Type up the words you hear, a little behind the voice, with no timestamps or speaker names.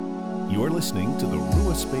You're listening to the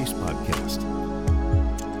Rua Space Podcast.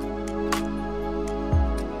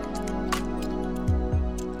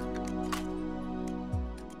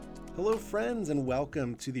 Hello, friends, and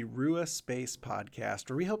welcome to the Rua Space Podcast,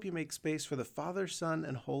 where we help you make space for the Father, Son,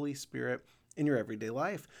 and Holy Spirit in your everyday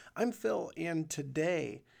life. I'm Phil, and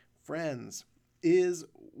today, friends, is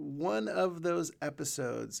one of those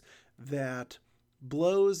episodes that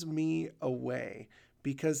blows me away,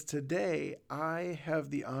 because today I have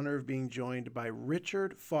the honor of being joined by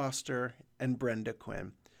Richard Foster and Brenda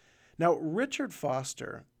Quinn. Now, Richard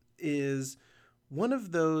Foster is one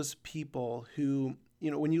of those people who,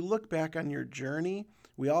 when you look back on your journey,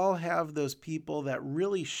 we all have those people that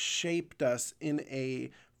really shaped us in a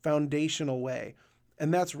foundational way.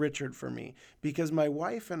 And that's Richard for me, because my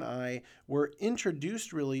wife and I were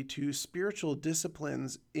introduced really to spiritual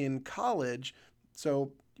disciplines in college.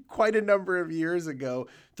 So quite a number of years ago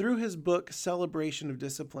through his book, Celebration of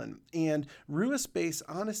Discipline. And Rua Space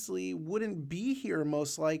honestly wouldn't be here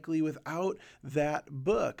most likely without that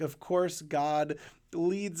book. Of course, God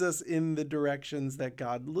leads us in the directions that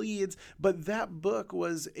God leads, but that book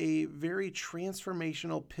was a very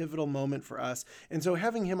transformational, pivotal moment for us. And so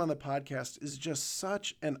having him on the podcast is just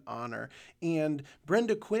such an honor. And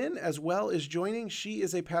Brenda Quinn as well is joining. She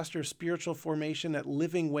is a pastor of spiritual formation at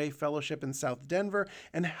Living Way Fellowship in South Denver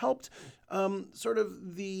and helped sort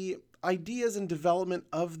of the ideas and development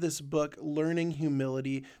of this book, Learning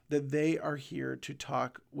Humility, that they are here to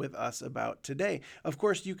talk with us about today. Of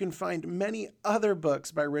course, you can find many other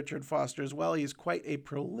books by Richard Foster as well. He's quite a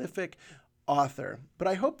prolific author. But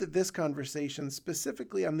I hope that this conversation,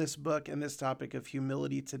 specifically on this book and this topic of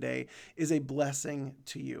humility today, is a blessing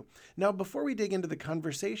to you. Now, before we dig into the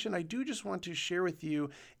conversation, I do just want to share with you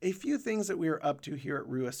a few things that we are up to here at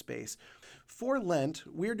Rua Space. For Lent,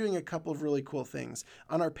 we're doing a couple of really cool things.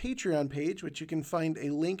 On our Patreon page, which you can find a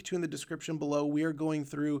link to in the description below, we are going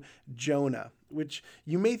through Jonah, which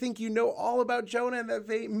you may think you know all about Jonah, and that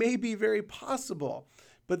may be very possible.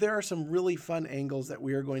 But there are some really fun angles that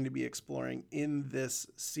we are going to be exploring in this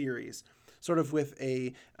series, sort of with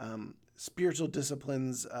a spiritual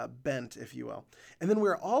disciplines bent, if you will. And then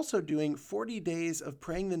we're also doing 40 days of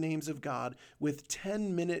praying the names of God with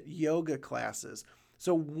 10-minute yoga classes.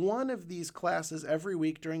 So one of these classes every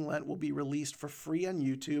week during Lent will be released for free on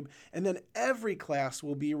YouTube, and then every class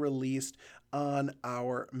will be released on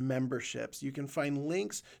our memberships. You can find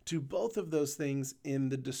links to both of those things in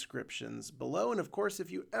the descriptions below. And of course,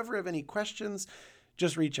 if you ever have any questions,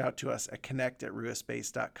 just reach out to us at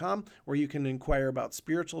connect@ruaspace.com, where you can inquire about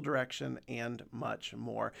spiritual direction and much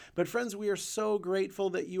more. But friends, we are so grateful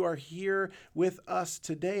that you are here with us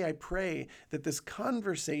today. I pray that this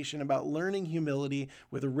conversation about learning humility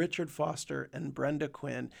with Richard Foster and Brenda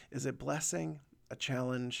Quinn is a blessing, a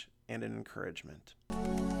challenge, and an encouragement.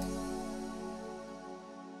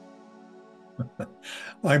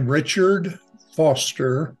 I'm Richard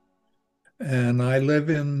Foster, and I live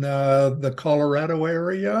in the Colorado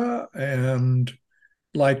area and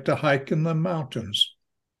like to hike in the mountains.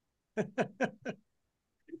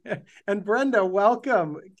 And Brenda,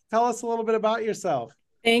 welcome. Tell us a little bit about yourself.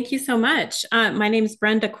 Thank you so much. My name is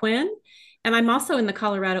Brenda Quinn, and I'm also in the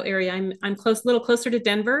Colorado area. I'm close, a little closer to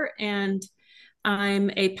Denver, and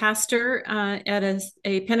I'm a pastor at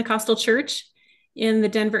a Pentecostal church in the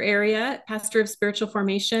Denver area, pastor of spiritual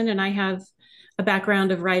formation, and I have a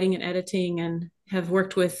background of writing and editing and have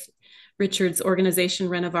worked with Richard's organization,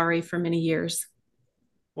 Renovari, for many years.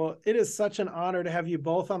 Well, it is such an honor to have you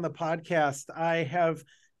both on the podcast. I have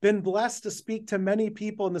been blessed to speak to many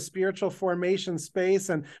people in the spiritual formation space.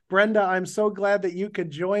 And Brenda, I'm so glad that you could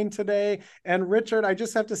join today. And Richard, I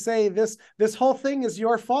just have to say this whole thing is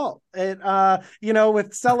your fault. It,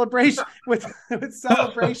 with celebration, with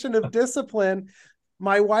celebration of discipline,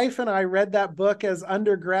 my wife and I read that book as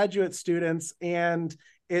undergraduate students, and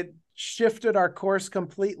it shifted our course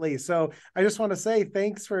completely. So I just want to say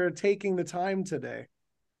thanks for taking the time today.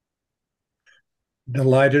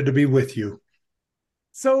 Delighted to be with you.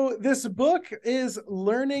 So this book is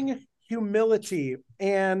Learning Humility,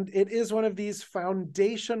 and it is one of these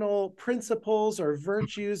foundational principles or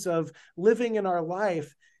virtues of living in our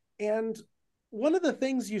life. And one of the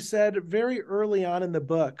things you said very early on in the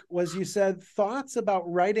book was you said thoughts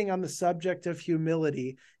about writing on the subject of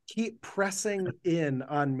humility keep pressing in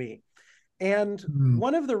on me. And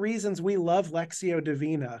one of the reasons we love Lectio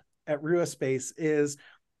Divina at Rua Space is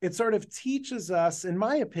it sort of teaches us, in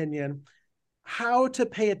my opinion, how to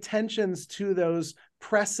pay attention to those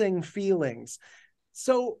pressing feelings.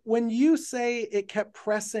 So when you say it kept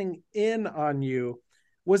pressing in on you,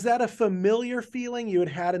 Was that a familiar feeling you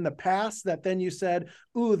had in the past that then you said,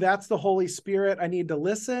 ooh, that's the Holy Spirit, I need to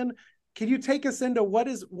listen? can you take us into what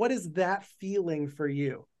is that feeling for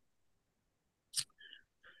you?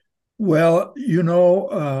 Well,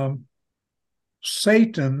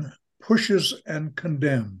 Satan pushes and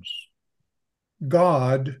condemns.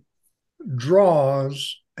 God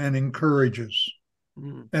draws and encourages,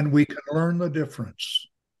 and we can learn the difference.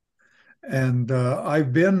 And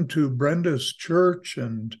I've been to Brenda's church,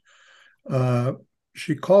 and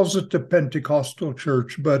she calls it the Pentecostal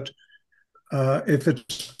church, but if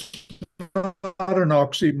it's not an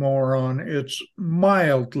oxymoron, it's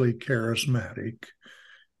mildly charismatic.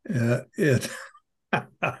 It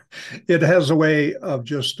it has a way of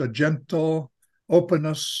just a gentle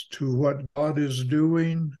openness to what God is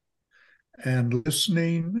doing and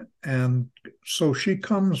listening. And so she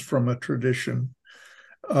comes from a tradition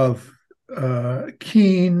of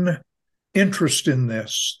keen interest in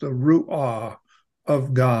this, the ruah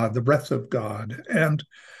of God, the breath of God. And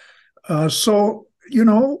so,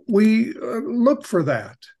 we look for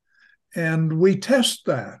that and we test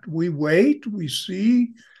that. We wait, we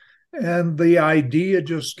see. And the idea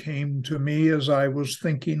just came to me as I was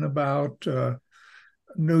thinking about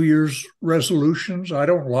New Year's resolutions. I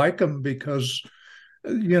don't like them because,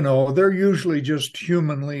 they're usually just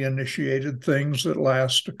humanly initiated things that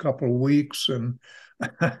last a couple of weeks. And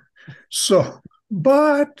so,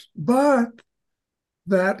 but that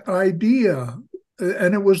idea,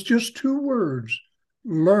 and it was just 2 words,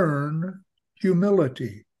 learn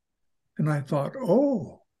humility. And I thought,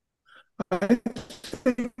 I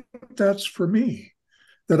think that's for me,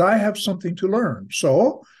 that I have something to learn.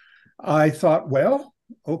 So I thought, well,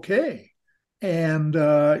 okay. And,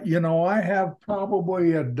 I have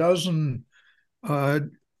probably a dozen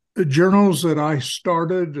journals that I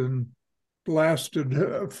started and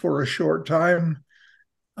lasted for a short time.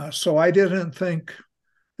 So I didn't think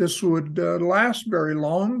this would last very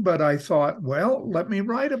long, but I thought, well, let me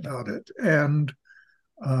write about it. And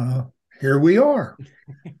here we are.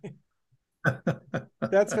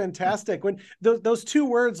 That's fantastic. When those 2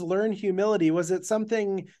 words, learn humility, was it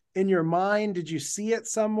something in your mind? Did you see it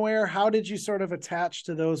somewhere? How did you sort of attach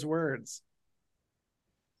to those words?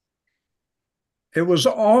 It was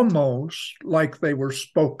almost like they were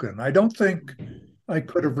spoken. I don't think I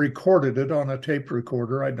could have recorded it on a tape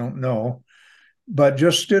recorder. I don't know. But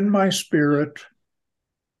just in my spirit,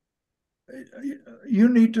 you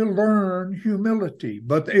need to learn humility.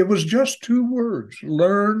 But it was just 2 words,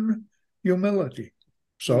 learn humility.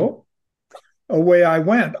 So away I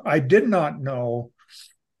went. I did not know.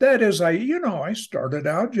 That is, I started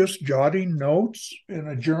out just jotting notes in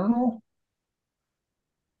a journal,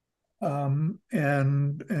 and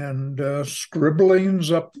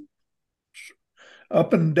scribblings up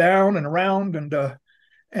and down and around, and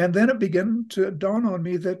then it began to dawn on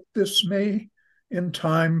me that this may, in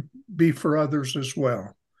time, be for others as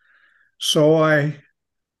well. So I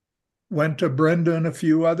went to Brenda and a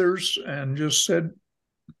few others and just said,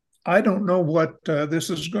 I don't know what this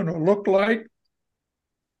is going to look like,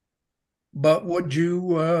 but would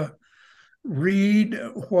you read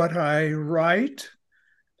what I write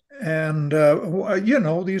and,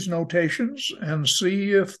 these notations, and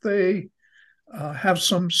see if they have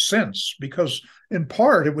some sense? Because in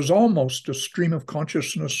part, it was almost a stream of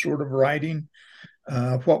consciousness sort of writing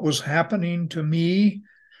what was happening to me,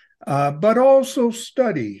 but also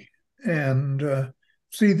study. And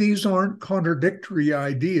see, these aren't contradictory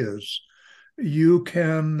ideas. You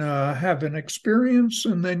can have an experience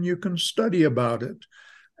and then you can study about it.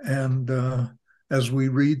 And as we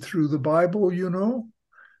read through the Bible,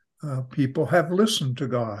 people have listened to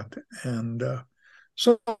God. And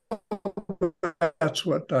so that's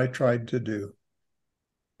what I tried to do.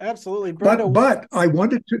 Absolutely. Brenda, but I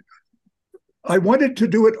wanted to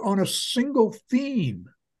do it on a single theme: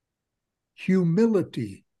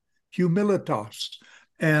 humility, humilitas.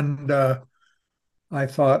 And I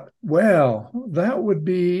thought, well, that would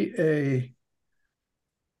be a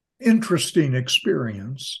interesting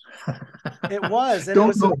experience. It was. And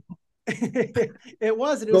Don't know. It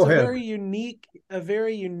was. And it was a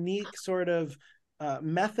very unique sort of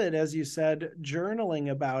method, as you said, journaling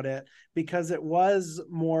about it, because it was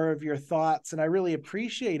more of your thoughts. And I really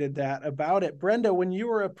appreciated that about it. Brenda, when you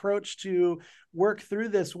were approached to work through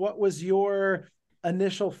this, what was your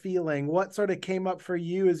initial feeling? What sort of came up for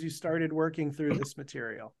you as you started working through this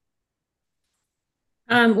material?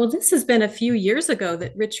 Well, this has been a few years ago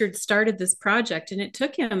that Richard started this project, and it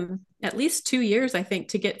took him at least 2 years, I think,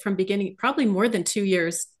 to get from beginning, probably more than 2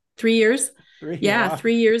 years, 3 years. 3, yeah, wow.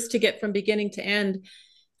 3 years to get from beginning to end.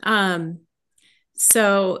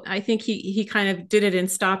 So I think he kind of did it in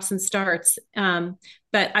stops and starts.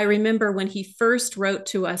 But I remember when he first wrote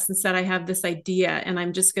to us and said, I have this idea and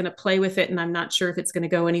I'm just going to play with it. And I'm not sure if it's going to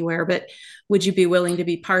go anywhere, but would you be willing to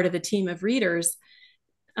be part of a team of readers?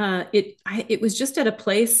 It was just at a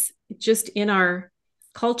place just in our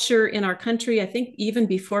culture, in our country, I think even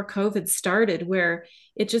before COVID started, where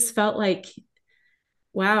it just felt like,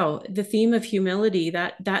 wow, the theme of humility,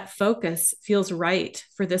 that focus feels right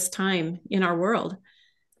for this time in our world.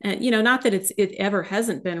 And not that it ever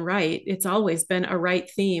hasn't been right, it's always been a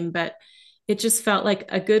right theme, but it just felt like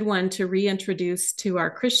a good one to reintroduce to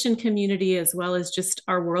our Christian community as well as just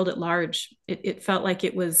our world at large. It felt like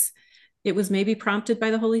it was maybe prompted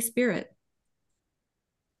by the Holy Spirit.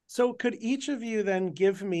 So could each of you then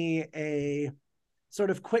give me a sort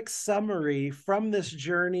of quick summary from this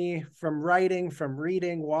journey, from writing, from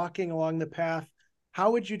reading, walking along the path?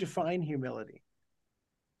 How would you define humility?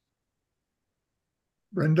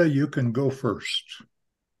 Brenda, you can go first.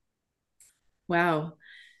 Wow.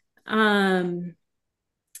 I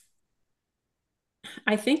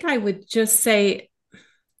think I would just say,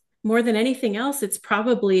 more than anything else, it's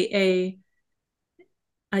probably a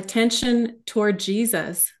attention toward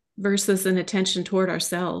Jesus versus an attention toward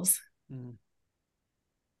ourselves.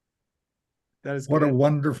 That is what good. A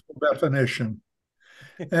wonderful definition.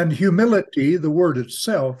 And humility, the word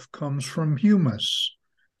itself, comes from humus,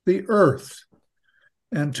 the earth,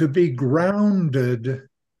 and to be grounded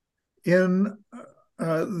in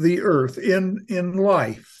the earth, in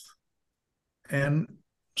life, and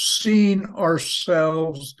seeing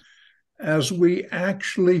ourselves as we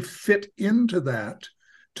actually fit into that,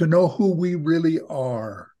 to know who we really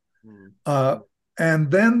are.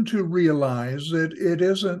 And then to realize that it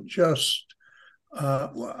isn't just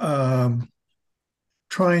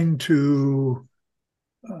trying to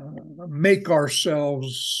make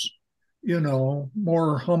ourselves,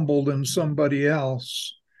 more humble than somebody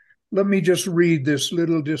else. Let me just read this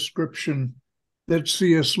little description that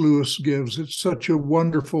C.S. Lewis gives. It's such a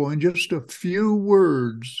wonderful, in just a few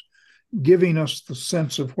words, giving us the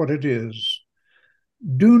sense of what it is.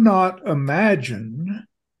 Do not imagine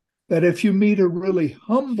that if you meet a really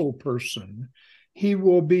humble person, he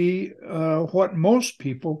will be what most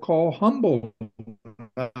people call humble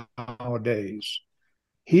nowadays.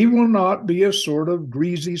 He will not be a sort of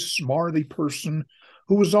greasy, smarthy person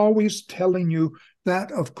who is always telling you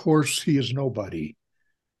that, of course, he is nobody.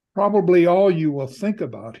 Probably all you will think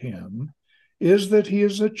about him is that he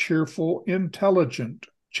is a cheerful, intelligent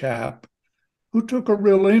chap who took a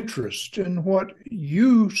real interest in what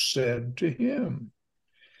you said to him.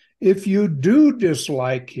 If you do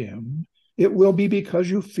dislike him, it will be because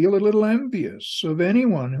you feel a little envious of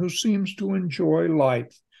anyone who seems to enjoy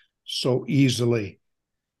life so easily.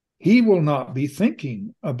 He will not be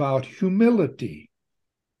thinking about humility.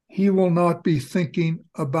 He will not be thinking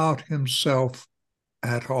about himself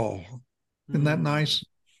at all. Isn't that nice?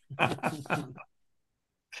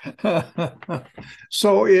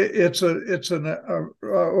 So it's a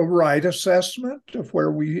right assessment of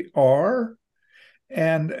where we are,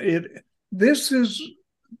 and this is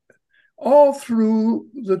all through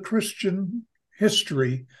the Christian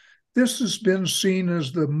history. This has been seen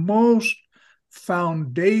as the most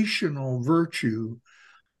foundational virtue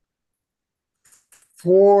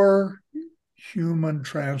for human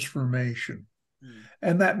transformation.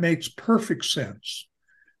 And that makes perfect sense,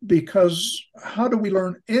 because how do we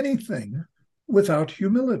learn anything without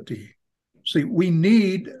humility? See, we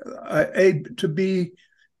need to be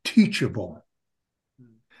teachable.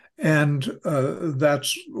 And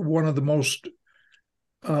that's one of the most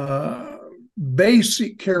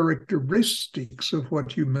basic characteristics of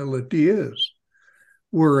what humility is.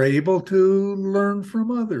 We're able to learn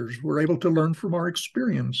from others. We're able to learn from our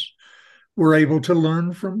experience. We're able to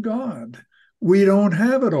learn from God. We don't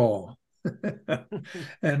have it all,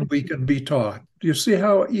 and we can be taught. Do you see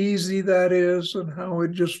how easy that is and how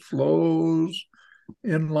it just flows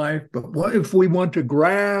in life? But what if we want to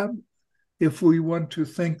grab, if we want to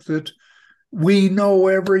think that we know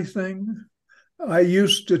everything? I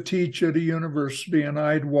used to teach at a university, and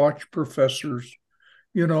I'd watch professors,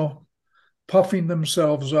 puffing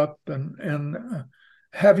themselves up and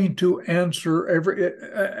having to answer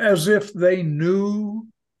as if they knew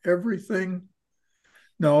everything.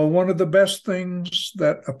 No, one of the best things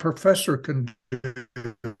that a professor can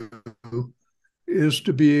do is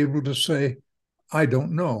to be able to say, I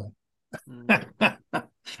don't know.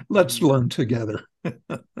 Let's learn together.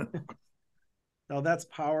 No, that's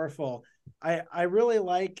powerful. I really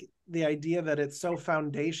like the idea that it's so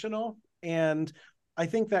foundational. And I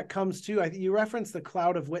think that comes too. You reference the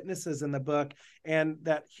cloud of witnesses in the book, and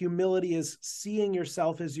that humility is seeing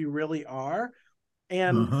yourself as you really are.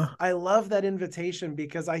 And I love that invitation,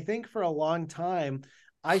 because I think for a long time,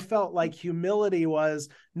 I felt like humility was,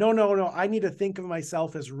 no, I need to think of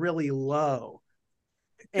myself as really low.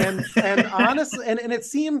 And honestly, and it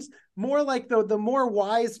seems more like the more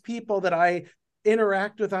wise people that I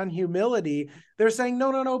interact with on humility, they're saying,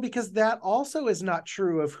 no, because that also is not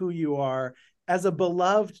true of who you are as a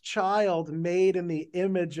beloved child made in the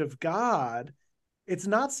image of God. It's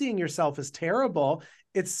not seeing yourself as terrible.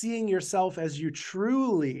 It's seeing yourself as you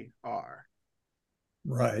truly are.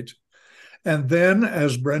 Right. And then,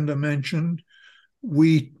 as Brenda mentioned,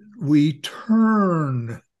 we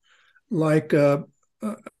turn like a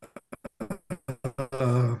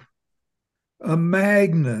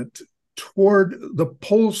magnet toward the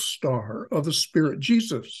pole star of the Spirit,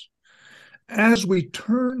 Jesus. As we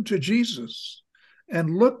turn to Jesus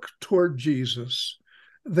and look toward Jesus,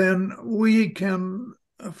 then we can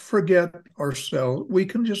forget ourselves. We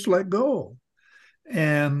can just let go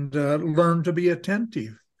and learn to be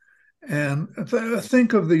attentive. And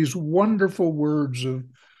think of these wonderful words of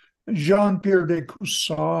Jean-Pierre de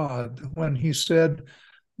Caussade when he said,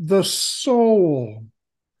 "The soul,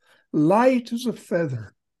 light as a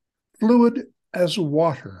feather, fluid as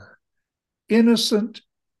water, innocent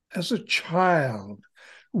as a child,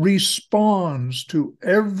 responds to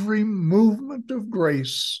every movement of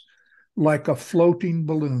grace like a floating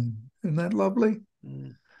balloon." Isn't that lovely?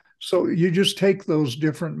 Mm. So you just take those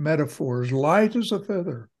different metaphors, light as a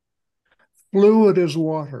feather, fluid as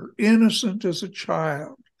water, innocent as a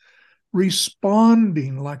child,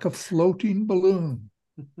 responding like a floating balloon.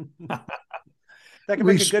 That could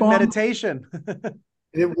make a good meditation.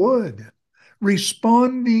 It would.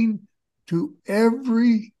 Responding to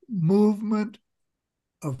every movement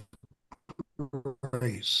of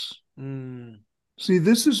grace. Mm. See,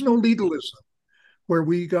 this is no legalism where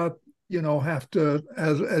we got, have to,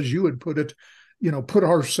 as you would put it, put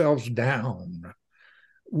ourselves down.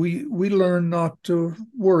 We learn not to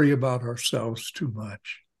worry about ourselves too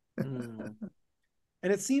much. Mm.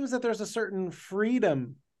 And it seems that there's a certain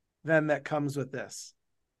freedom then that comes with this.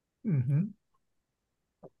 Mm-hmm.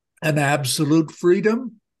 An absolute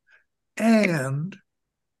freedom and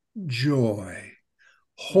joy,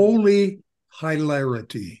 holy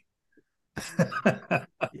hilarity.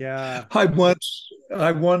 Yeah. I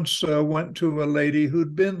once went to a lady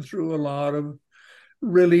who'd been through a lot of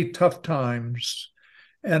really tough times,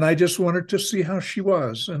 and I just wanted to see how she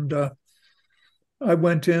was. And I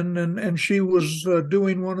went in, and she was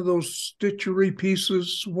doing one of those stitchery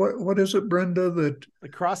pieces. What is it, Brenda? The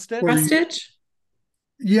cross stitch? Cross stitch?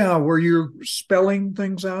 Yeah, where you're spelling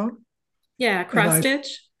things out. Yeah, cross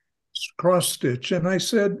stitch. Cross stitch. And I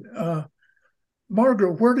said,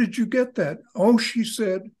 Margaret, where did you get that? Oh, she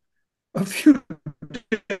said, a few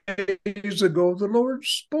days ago, the Lord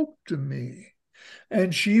spoke to me.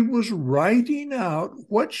 And she was writing out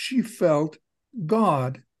what she felt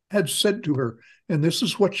God had said to her. And this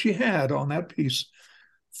is what she had on that piece.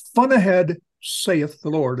 Fun ahead, saith the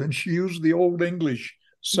Lord. And she used the Old English,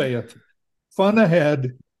 saith. Fun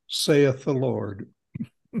ahead, saith the Lord.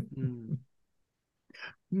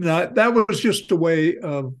 Now, that was just a way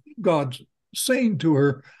of God saying to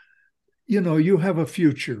her, you have a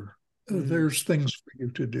future. There's things for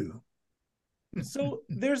you to do. So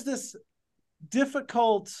there's this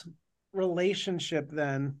difficult relationship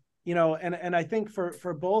then, and I think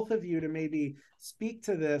for both of you to maybe speak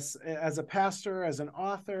to this as a pastor, as an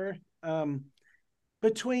author,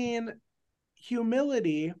 between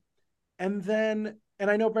humility and then,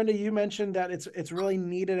 and I know, Brenda, you mentioned that it's really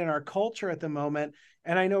needed in our culture at the moment.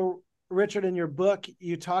 And I know, Richard, in your book,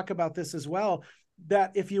 you talk about this as well,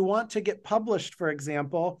 that if you want to get published, for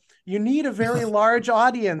example, you need a very large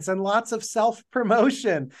audience and lots of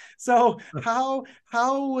self-promotion. So how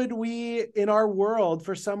would we, in our world,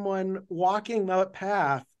 for someone walking that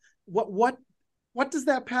path, what does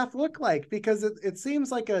that path look like? Because it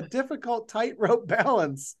seems like a difficult tightrope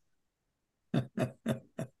balance.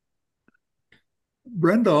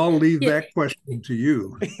 Brenda, I'll leave that question to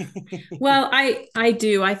you. Well, I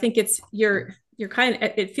do. I think it's you're kind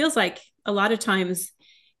of, it feels like a lot of times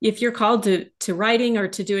if you're called to writing or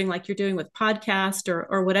to doing like you're doing with podcast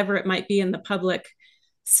or whatever it might be in the public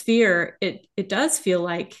sphere, it does feel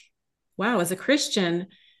like, wow, as a Christian,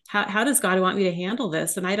 how does God want me to handle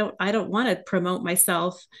this? And I don't want to promote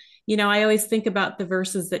myself. I always think about the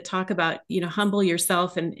verses that talk about, humble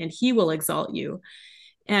yourself and he will exalt you.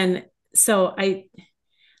 And so I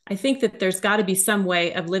think that there's got to be some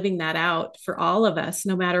way of living that out for all of us,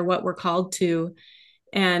 no matter what we're called to.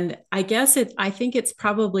 And I think it's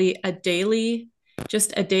probably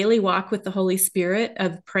just a daily walk with the Holy Spirit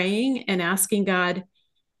of praying and asking God,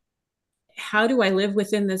 how do I live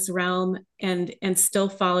within this realm and still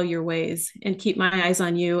follow your ways and keep my eyes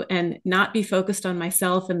on you and not be focused on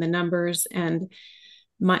myself and the numbers and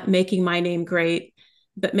making my name great,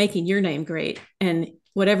 but making your name great. And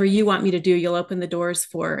whatever you want me to do, you'll open the doors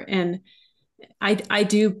for. And I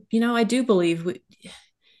do, I do believe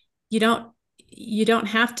you don't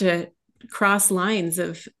have to cross lines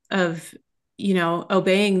of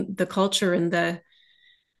obeying the culture and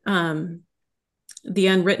the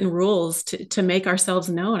unwritten rules to make ourselves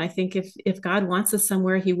known. I think if God wants us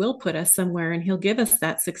somewhere, he will put us somewhere, and he'll give us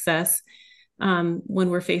that success when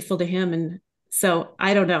we're faithful to him. And so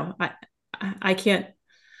I don't know. I can't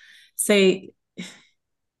say,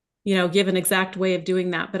 give an exact way of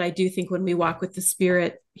doing that, but I do think when we walk with the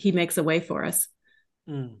Spirit, he makes a way for us.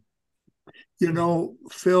 Mm.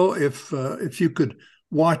 Phil, if you could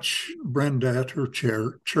watch Brenda at her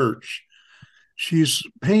church, she's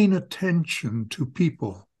paying attention to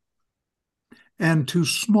people and to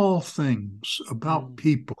small things about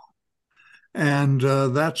people. And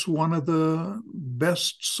that's one of the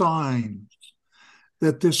best signs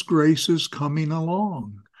that this grace is coming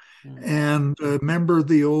along. And remember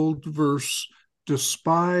the old verse,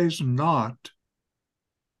 despise not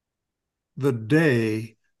the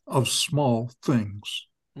day of small things.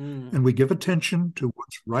 And we give attention to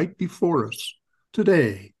what's right before us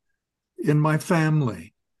today, in my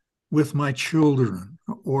family, with my children,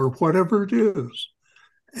 or whatever it is.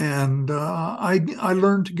 And I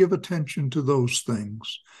learned to give attention to those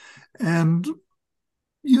things. And,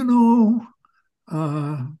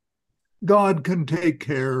 God can take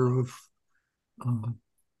care of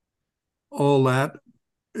all that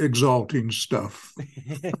exalting stuff.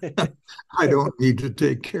 I don't need to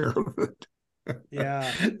take care of it.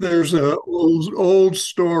 Yeah. There's an old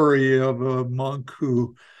story of a monk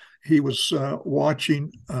who he was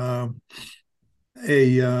watching a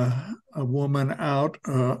woman out.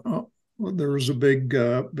 There was a big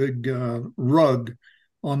rug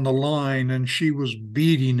on the line, and she was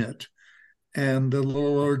beating it. And the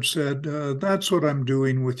Lord said, that's what I'm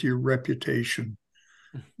doing with your reputation.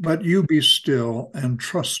 But you be still and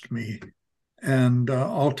trust me, and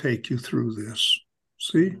I'll take you through this.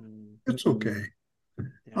 See, it's okay.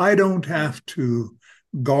 I don't have to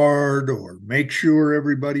guard or make sure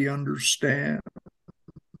everybody understands.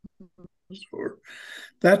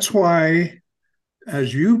 That's why,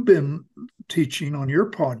 as you've been teaching on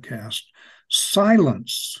your podcast,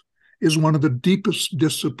 silence is one of the deepest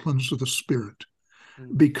disciplines of the Spirit,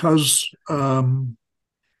 because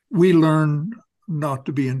we learn not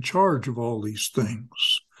to be in charge of all these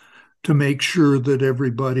things, to make sure that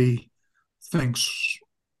everybody thinks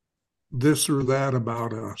this or that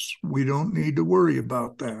about us. We don't need to worry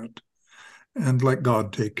about that, and let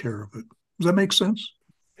God take care of it. Does that make sense?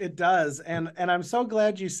 It does. And I'm so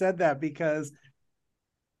glad you said that, because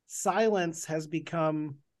silence has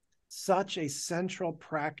become such a central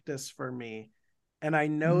practice for me. And I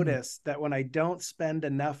notice that when I don't spend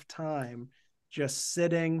enough time just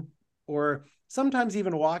sitting, or sometimes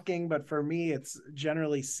even walking, but for me, it's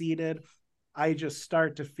generally seated, I just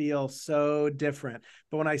start to feel so different.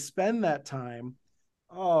 But when I spend that time,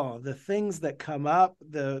 the things that come up,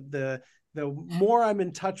 the more I'm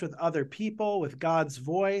in touch with other people, with God's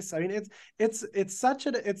voice. I mean, it's such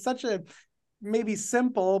a maybe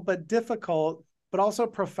simple but difficult, but also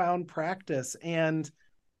profound practice. And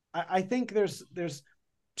I think there's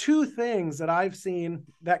two things that I've seen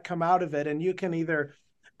that come out of it, and you can either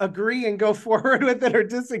agree and go forward with it or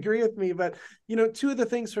disagree with me. But, two of the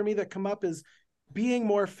things for me that come up is being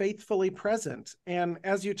more faithfully present. And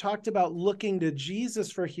as you talked about looking to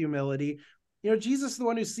Jesus for humility, Jesus is the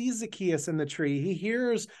one who sees Zacchaeus in the tree. He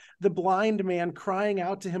hears the blind man crying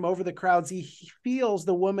out to him over the crowds. He feels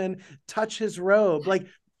the woman touch his robe. Like,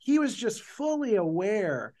 he was just fully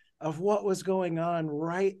aware of what was going on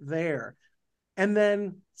right there. And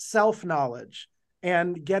then self-knowledge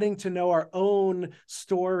and getting to know our own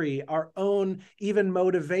story, our own even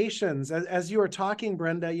motivations. As you were talking,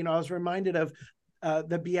 Brenda, I was reminded of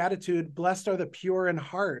the Beatitude, blessed are the pure in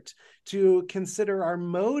heart, to consider our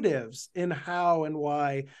motives in how and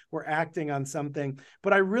why we're acting on something.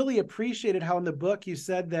 But I really appreciated how in the book you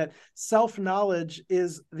said that self-knowledge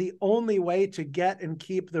is the only way to get and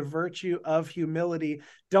keep the virtue of humility.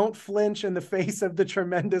 Don't flinch in the face of the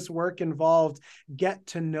tremendous work involved. Get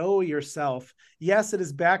to know yourself. Yes, it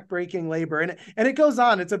is backbreaking labor. And it goes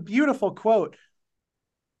on. It's a beautiful quote.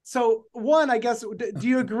 So one, I guess, do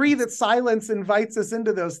you agree that silence invites us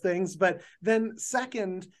into those things? But then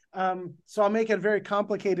second, so I'll make it a very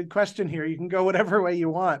complicated question here. You can go whatever way you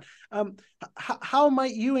want. How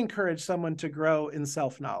might you encourage someone to grow in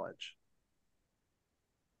self-knowledge?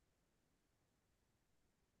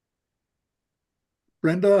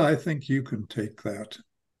 Brenda, I think you can take that.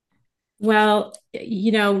 Well,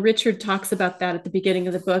 Richard talks about that at the beginning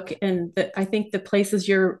of the book. And I think the places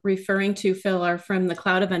you're referring to, Phil, are from The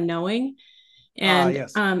Cloud of Unknowing. And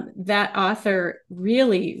yes. That author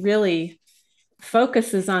really, really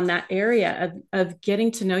focuses on that area of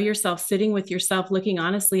getting to know yourself, sitting with yourself, looking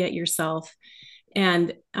honestly at yourself,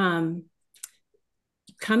 and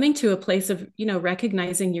coming to a place of,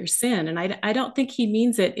 recognizing your sin. And I don't think he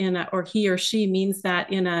means it or he or she means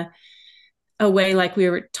that in a way like we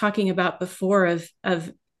were talking about before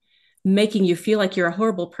of making you feel like you're a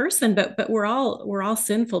horrible person, but we're all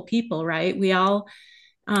sinful people, right? We all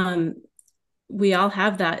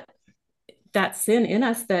have that sin in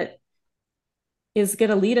us that is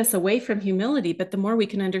going to lead us away from humility. But the more we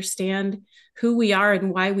can understand who we are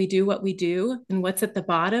and why we do what we do and what's at the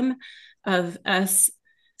bottom of us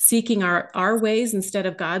seeking our ways instead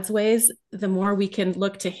of God's ways, the more we can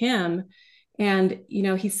look to him. And,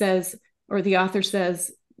 he says, or the author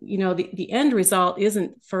says, the end result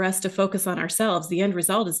isn't for us to focus on ourselves. The end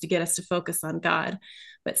result is to get us to focus on God.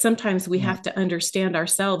 But sometimes we have to understand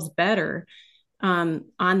ourselves better on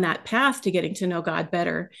that path to getting to know God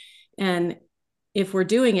better. And if we're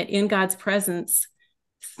doing it in God's presence,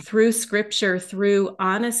 through scripture, through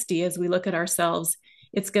honesty, as we look at ourselves,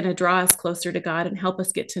 it's going to draw us closer to God and help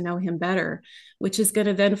us get to know him better, which is going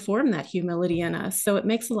to then form that humility in us. So it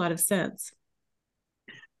makes a lot of sense.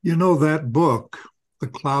 That book, The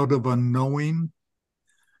Cloud of Unknowing,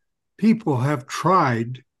 people have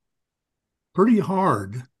tried pretty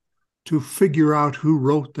hard to figure out who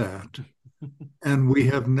wrote that. And we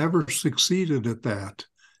have never succeeded at that.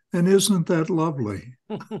 And isn't that lovely?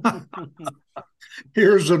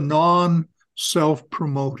 Here's a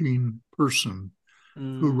non-self-promoting person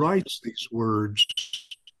who writes these words.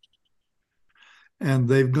 And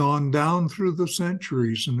they've gone down through the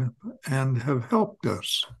centuries and have helped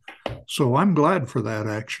us. So I'm glad for that,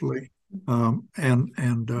 actually.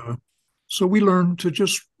 So we learn to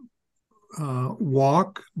just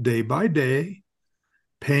walk day by day,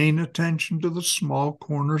 paying attention to the small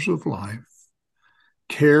corners of life,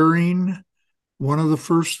 caring. One of the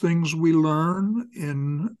first things we learn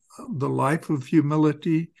in the life of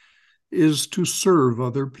humility is to serve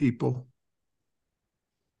other people.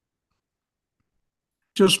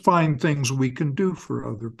 Just find things we can do for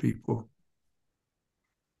other people.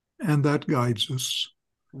 And that guides us.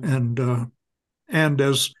 And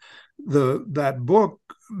as that book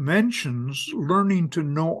mentions, learning to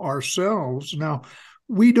know ourselves. Now,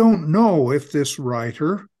 we don't know if this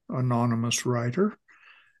writer, anonymous writer,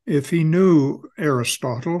 if he knew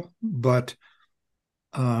Aristotle, but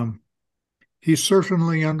he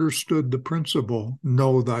certainly understood the principle,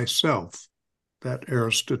 know thyself, that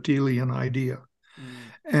Aristotelian idea.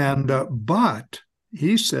 But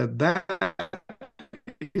he said that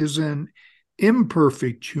is an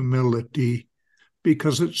imperfect humility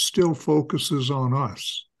because it still focuses on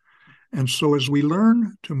us. And so as we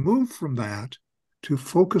learn to move from that to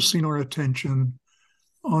focusing our attention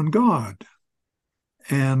on God,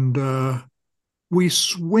 and we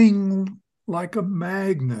swing like a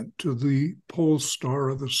magnet to the pole star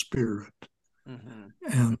of the Spirit.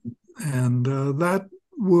 And that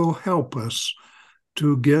will help us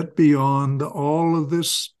to get beyond all of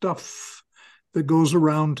this stuff that goes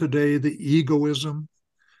around today, the egoism,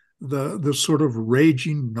 the sort of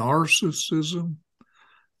raging narcissism.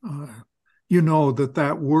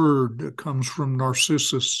 That word comes from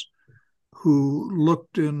Narcissus, who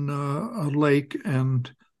looked in a lake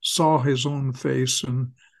and saw his own face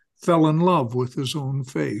and fell in love with his own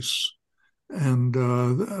face. And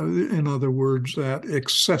in other words, that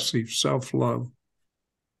excessive self-love.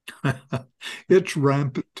 It's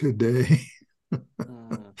rampant today.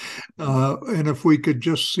 And if we could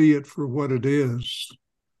just see it for what it is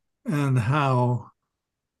and how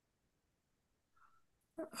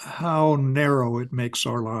narrow it makes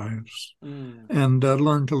our lives, and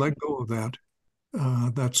learn to let go of that,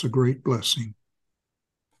 that's a great blessing.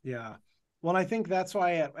 Yeah. Well, I think that's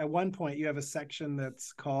why at one point you have a section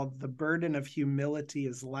that's called "The Burden of Humility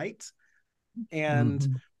is Light."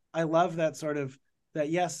 And I love that sort of, that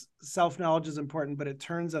yes, self-knowledge is important, but it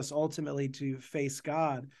turns us ultimately to face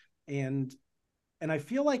God. And I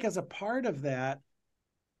feel like as a part of that,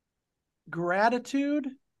 gratitude,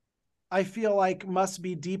 I feel like must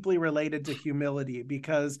be deeply related to humility,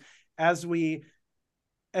 because as we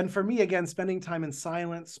And for me, again, spending time in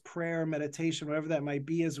silence, prayer, meditation, whatever that might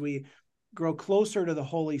be, as we grow closer to the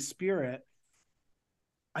Holy Spirit,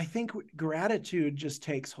 I think gratitude just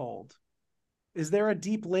takes hold. Is there a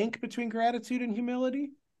deep link between gratitude and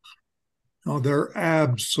humility? Oh, they're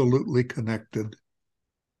absolutely connected.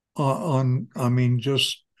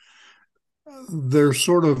 They're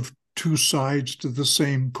sort of two sides to the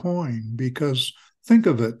same coin, because think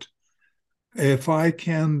of it. If I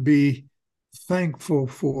can be thankful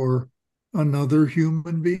for another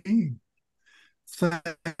human being,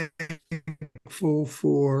 thankful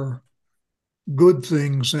for good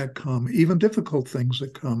things that come, even difficult things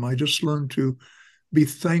that come, I just learned to be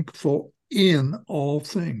thankful in all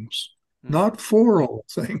things, not for all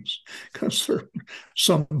things, because there are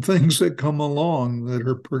some things that come along that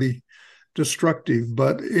are pretty destructive.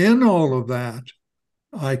 But in all of that,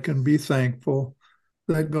 I can be thankful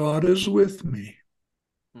that God is with me.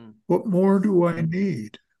 What more do I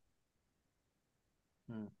need?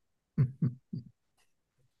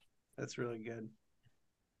 That's really good.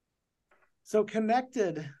 So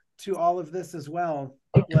connected to all of this as well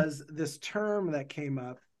was this term that came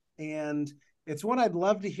up, and it's one I'd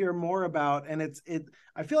love to hear more about. And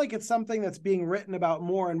I feel like it's something that's being written about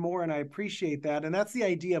more and more, and I appreciate that. And that's the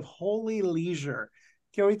idea of holy leisure.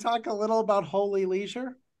 Can we talk a little about holy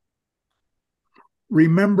leisure?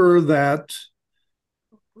 Remember that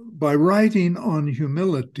by writing on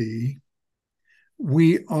humility,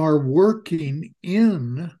 we are working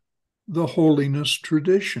in the holiness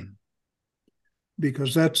tradition,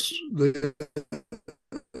 because that's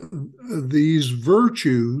these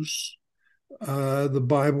virtues. The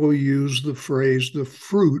Bible used the phrase "the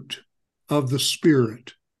fruit of the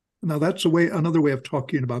Spirit." Now, that's another way of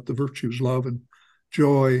talking about the virtues: love and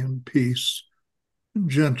joy and peace and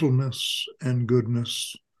gentleness and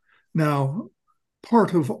goodness. Now,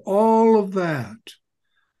 part of all of that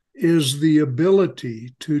is the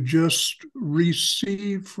ability to just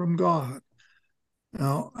receive from God.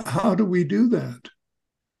 Now, how do we do that?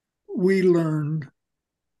 We learn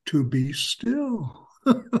to be still.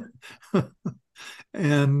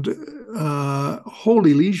 And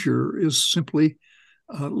holy leisure is simply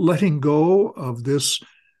letting go of this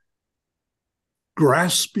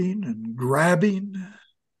grasping and grabbing.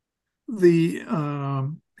 The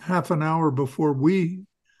half an hour before we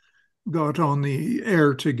got on the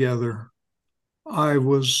air together, I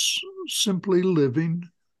was simply living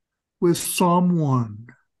with Psalm 1.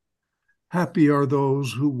 Happy are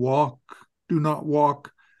those who do not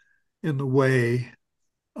walk in the way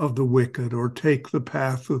of the wicked, or take the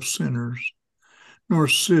path of sinners, nor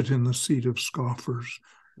sit in the seat of scoffers,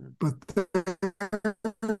 but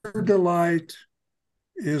their delight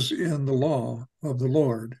is in the law of the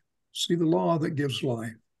Lord. See, the law that gives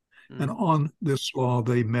life. And on this law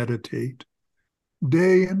they meditate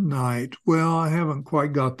day and night. Well, I haven't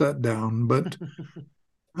quite got that down, but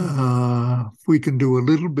we can do a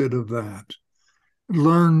little bit of that.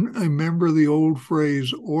 Remember the old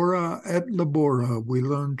phrase, ora et labora. We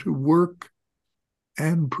learn to work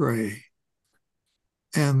and pray.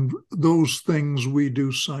 And those things we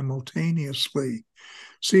do simultaneously.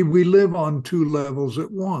 See, we live on two levels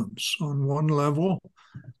at once. On one level,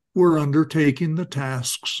 we're undertaking the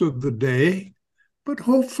tasks of the day, but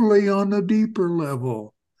hopefully on a deeper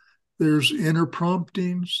level, there's inner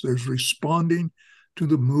promptings, there's responding to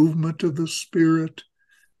the movement of the Spirit,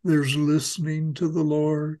 there's listening to the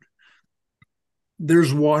Lord,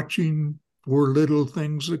 there's watching for little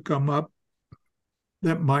things that come up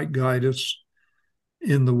that might guide us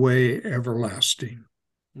in the way everlasting.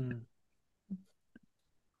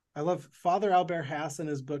 I love Father Albert Hass in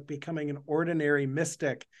his book, Becoming an Ordinary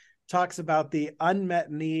Mystic, talks about the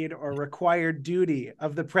unmet need or required duty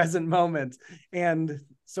of the present moment, and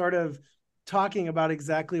sort of talking about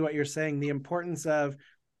exactly what you're saying, the importance of,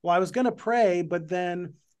 well, I was going to pray, but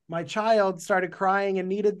then my child started crying and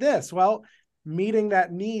needed this. Well, meeting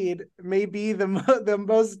that need may be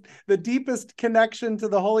the deepest connection to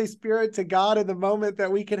the Holy Spirit, to God in the moment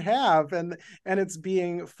that we can have. And it's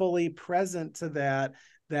being fully present to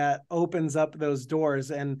that opens up those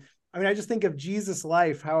doors. And I mean, I just think of Jesus'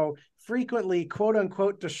 life, how frequently, quote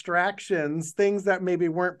unquote, distractions, things that maybe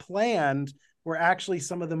weren't planned, were actually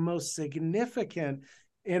some of the most significant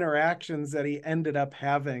interactions that he ended up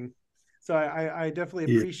having. So I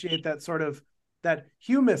definitely appreciate that sort of, that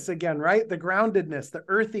humus again, right? The groundedness, the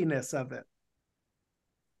earthiness of it.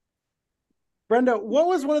 Brenda, what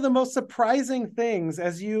was one of the most surprising things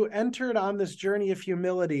as you entered on this journey of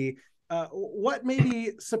humility? What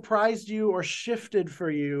maybe surprised you or shifted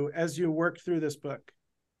for you as you worked through this book?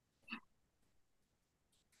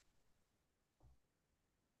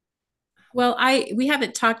 Well, we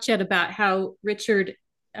haven't talked yet about how Richard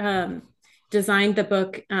um, designed the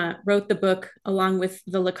book, wrote the book along with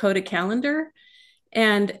the Lakota calendar.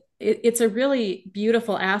 And it's a really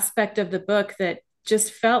beautiful aspect of the book that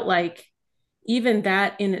just felt like even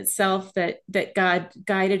that in itself, that God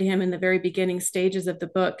guided him in the very beginning stages of the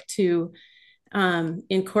book to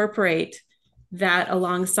incorporate that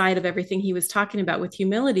alongside of everything he was talking about with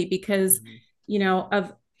humility, because you know,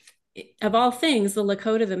 of all things, the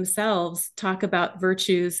Lakota themselves talk about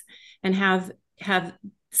virtues and have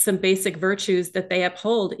some basic virtues that they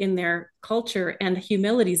uphold in their culture, and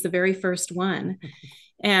humility is the very first one.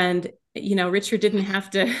 And you know, Richard didn't have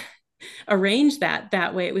to arrange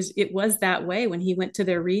that way. It was that way when he went to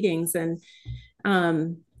their readings, and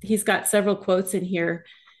he's got several quotes in here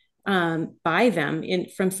by them in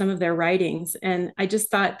from some of their writings, and I just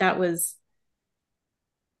thought that was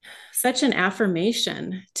such an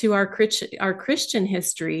affirmation to our Christian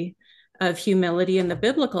history of humility and the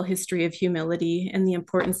biblical history of humility and the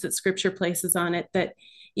importance that Scripture places on it. That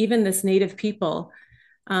even this native people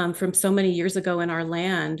from so many years ago in our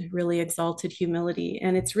land really exalted humility,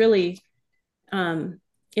 and it's really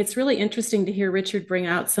interesting to hear Richard bring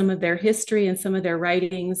out some of their history and some of their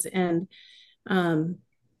writings, and um,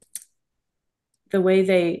 the way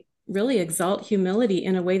they really exalt humility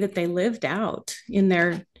in a way that they lived out in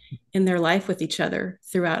their life with each other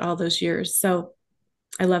throughout all those years. So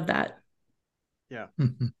I love that. Yeah.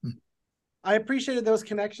 I appreciated those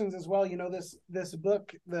connections as well. You know, this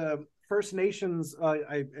book, the First Nations,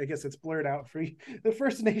 I guess it's blurred out for you. The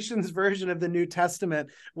First Nations version of the New Testament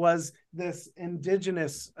was this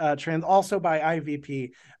indigenous also by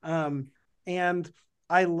IVP. And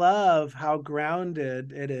I love how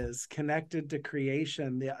grounded it is, connected to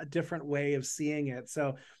creation, the different way of seeing it.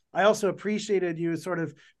 So I also appreciated you sort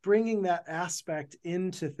of bringing that aspect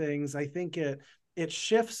into things. I think it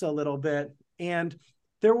shifts a little bit. And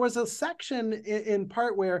there was a section in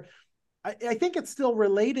part where I think it's still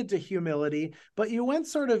related to humility, but you went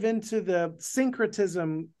sort of into the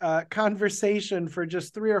syncretism conversation for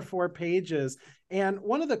just 3 or 4 pages. And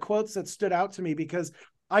one of the quotes that stood out to me, because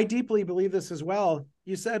I deeply believe this as well,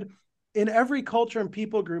 you said, in every culture and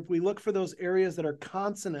people group, we look for those areas that are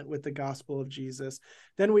consonant with the gospel of Jesus.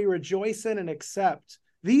 Then we rejoice in and accept.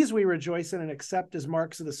 These we rejoice in and accept as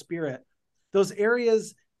marks of the Spirit. Those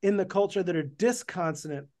areas in the culture that are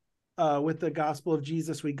disconsonant with the gospel of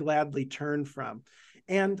Jesus, we gladly turn from.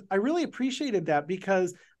 And I really appreciated that,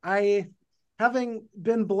 because having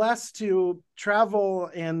been blessed to travel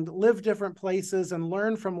and live different places and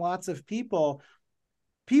learn from lots of people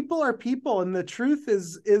are people, and the truth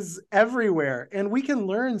is everywhere. And we can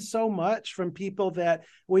learn so much from people that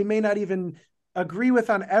we may not even agree with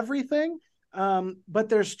on everything. But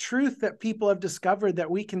there's truth that people have discovered that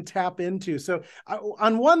we can tap into. So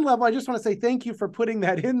on one level, I just want to say thank you for putting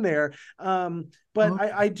that in there. But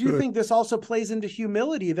I do think this also plays into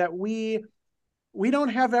humility, that we don't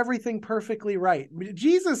have everything perfectly right.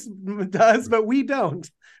 Jesus does, but we don't.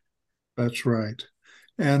 That's right.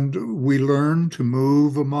 And we learn to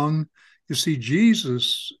move among, you see,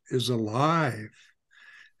 Jesus is alive,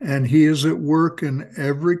 and he is at work in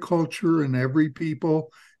every culture and every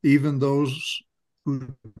people, even those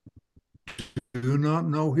who do not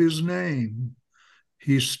know his name.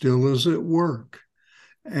 He still is at work.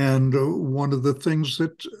 And one of the things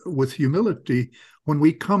that with humility, when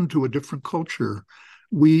we come to a different culture,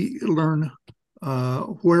 we learn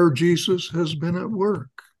where Jesus has been at work.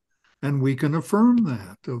 And we can affirm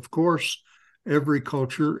that. Of course, every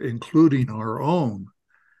culture, including our own,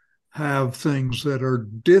 have things that are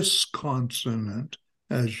disconsonant,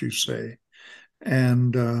 as you say.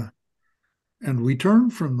 And we turn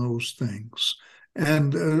from those things.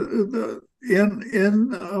 And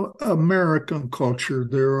in American culture,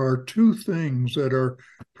 there are 2 things that are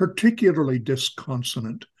particularly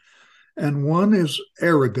disconsonant. And one is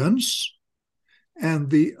arrogance, and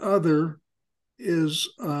the other is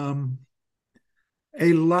a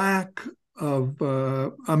lack of,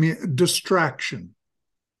 distraction.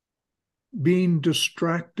 Being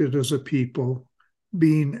distracted as a people,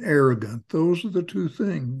 being arrogant. Those are the 2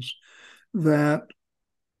 things that,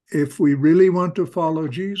 if we really want to follow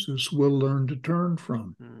Jesus, we'll learn to turn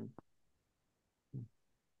from. And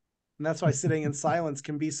that's why sitting in silence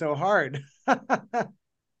can be so hard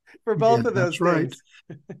for both of those things.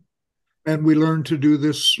 Right. And we learn to do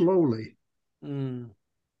this slowly.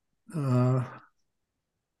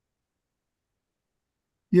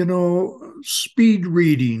 Speed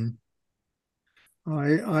reading.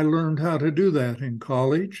 I learned how to do that in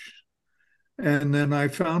college, and then I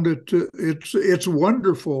found it's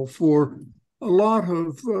wonderful for a lot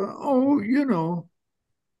of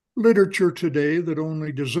literature today that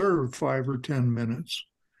only deserved 5 or 10 minutes.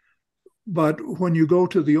 But when you go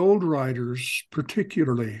to the old writers,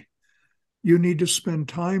 particularly, you need to spend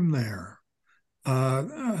time there.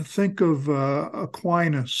 Think of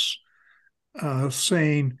Aquinas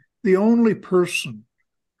saying, the only person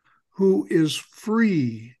who is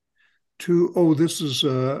free to, this is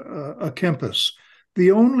a Kempis,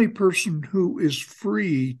 the only person who is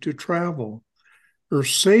free to travel or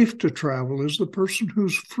safe to travel is the person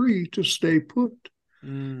who's free to stay put.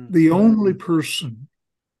 The only person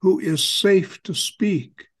who is safe to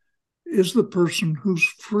speak is the person who's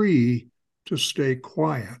free to stay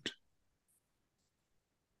quiet.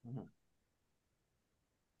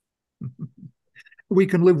 We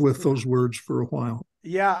can live with those words for a while.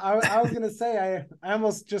 Yeah, I was going to say, I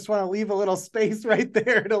almost just want to leave a little space right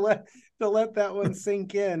there to let that one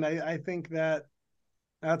sink in. I think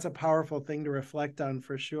that's a powerful thing to reflect on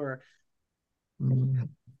for sure. In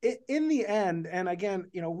the end, and again,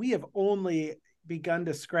 we have only begun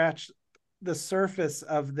to scratch the surface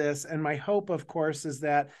of this. And my hope, of course, is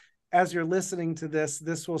that as you're listening to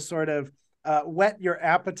this will sort of whet your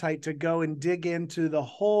appetite to go and dig into the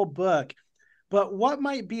whole book. But what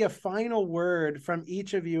might be a final word from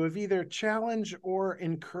each of you of either challenge or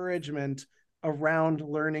encouragement around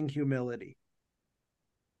learning humility?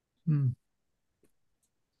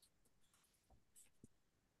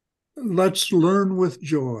 Let's learn with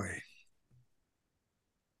joy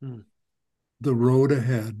the road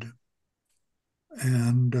ahead.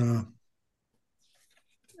 And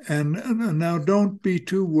now don't be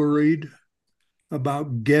too worried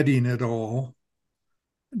about getting it all.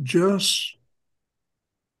 Just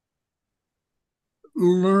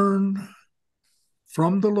learn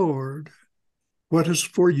from the Lord what is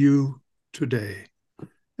for you today,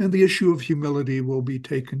 and the issue of humility will be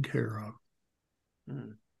taken care of.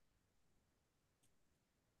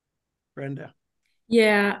 Brenda.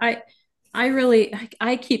 Yeah,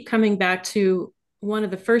 I keep coming back to one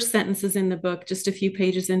of the first sentences in the book, just a few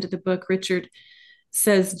pages into the book. Richard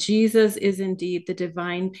says, Jesus is indeed the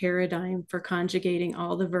divine paradigm for conjugating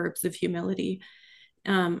all the verbs of humility.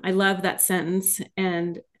 I love that sentence.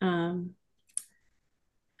 And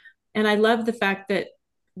I love the fact that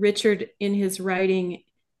Richard in his writing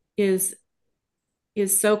is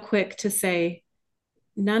so quick to say,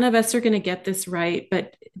 none of us are going to get this right,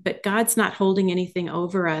 but God's not holding anything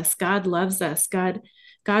over us. God loves us.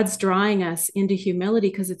 God's drawing us into humility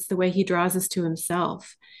because it's the way he draws us to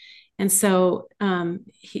himself. And so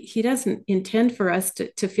he doesn't intend for us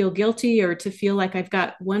to feel guilty or to feel like I've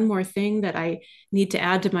got one more thing that I need to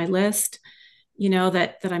add to my list,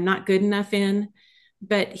 that I'm not good enough in.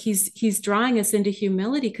 But he's drawing us into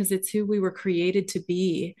humility because it's who we were created to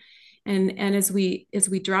be. And as we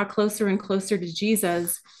draw closer and closer to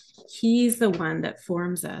Jesus, he's the one that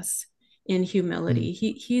forms us in humility.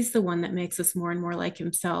 He's the one that makes us more and more like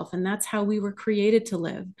himself. And that's how we were created to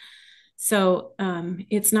live. So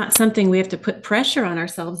it's not something we have to put pressure on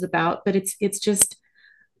ourselves about, but it's just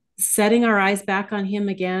setting our eyes back on him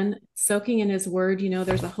again, soaking in his word.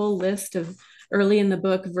 There's a whole list of early in the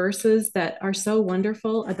book verses that are so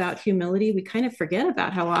wonderful about humility. We kind of forget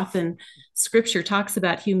about how often scripture talks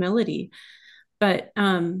about humility, but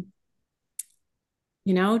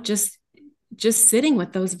just sitting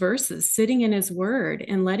with those verses, sitting in his word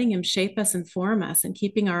and letting him shape us and form us and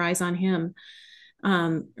keeping our eyes on him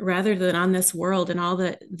rather than on this world and all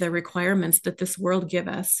the requirements that this world give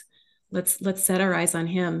us. Let's set our eyes on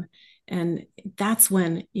him. And that's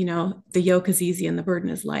when, the yoke is easy and the burden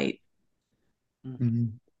is light.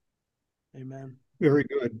 Amen. Very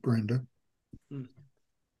good, Brenda.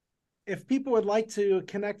 If people would like to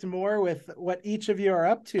connect more with what each of you are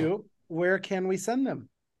up to, where can we send them?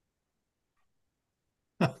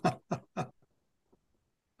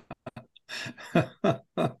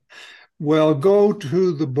 Well, go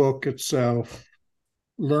to the book itself,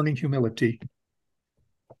 Learning Humility.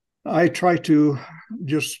 I try to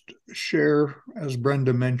just share, as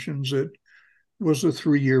Brenda mentions, it was a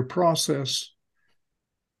 3-year process,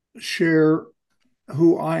 share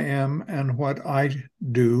who I am and what I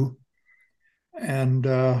do. And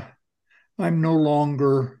I'm no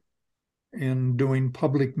longer in doing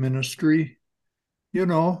public ministry.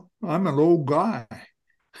 I'm an old guy.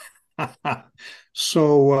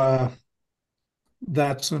 So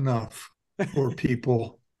that's enough for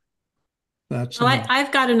people.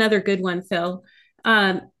 I've got another good one, Phil.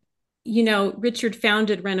 Richard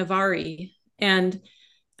founded Renovari, and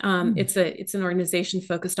it's an organization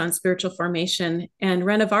focused on spiritual formation. And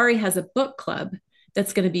Renovari has a book club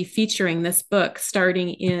that's going to be featuring this book starting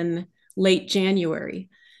in late January.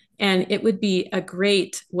 And it would be a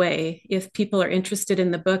great way if people are interested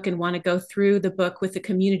in the book and want to go through the book with a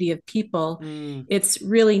community of people. It's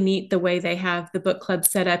really neat the way they have the book club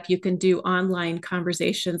set up. You can do online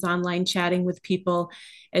conversations, online chatting with people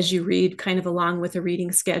as you read, kind of along with a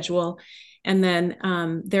reading schedule. And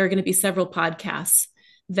then there are going to be several podcasts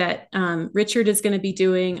that Richard is going to be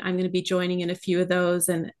doing. I'm going to be joining in a few of those.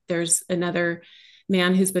 And there's another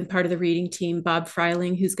man who's been part of the reading team, Bob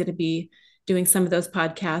Freiling, who's going to be doing some of those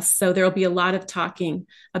podcasts. So there'll be a lot of talking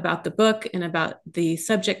about the book and about the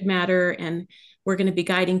subject matter. And we're going to be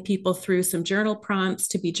guiding people through some journal prompts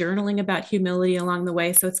to be journaling about humility along the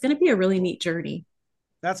way. So it's going to be a really neat journey.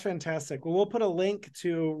 That's fantastic. Well, we'll put a link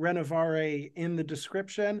to Renovare in the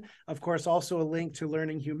description. Of course, also a link to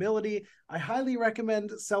Learning Humility. I highly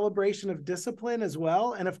recommend Celebration of Discipline as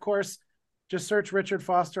well. And of course, just search Richard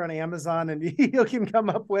Foster on Amazon and you can come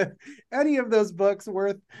up with any of those books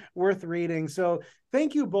worth reading. So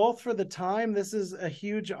thank you both for the time. This is a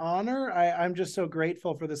huge honor. I'm just so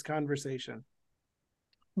grateful for this conversation.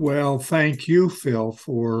 Well, thank you, Phil,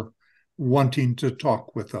 for wanting to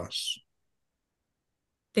talk with us.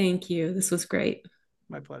 Thank you. This was great.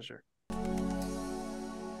 My pleasure.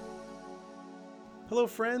 Hello,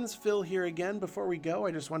 friends. Phil here again. Before we go,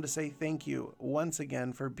 I just want to say thank you once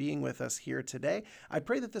again for being with us here today. I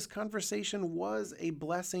pray that this conversation was a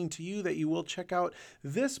blessing to you, that you will check out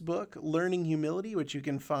this book, Learning Humility, which you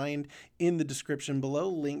can find in the description below,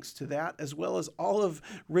 links to that, as well as all of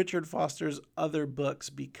Richard Foster's other books,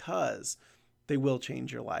 because they will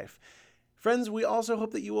change your life. Friends, we also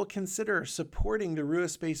hope that you will consider supporting the Rua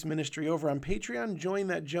Space Ministry over on Patreon. Join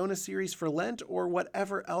that Jonah series for Lent or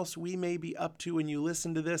whatever else we may be up to when you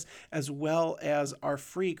listen to this, as well as our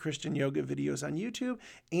free Christian yoga videos on YouTube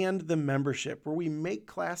and the membership, where we make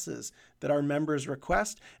classes that our members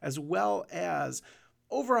request, as well as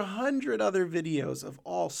over 100 other videos of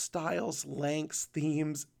all styles, lengths,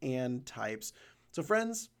 themes, and types. So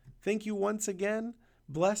friends, thank you once again.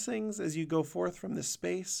 Blessings as you go forth from this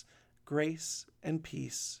space. Grace and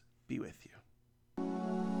peace be with you.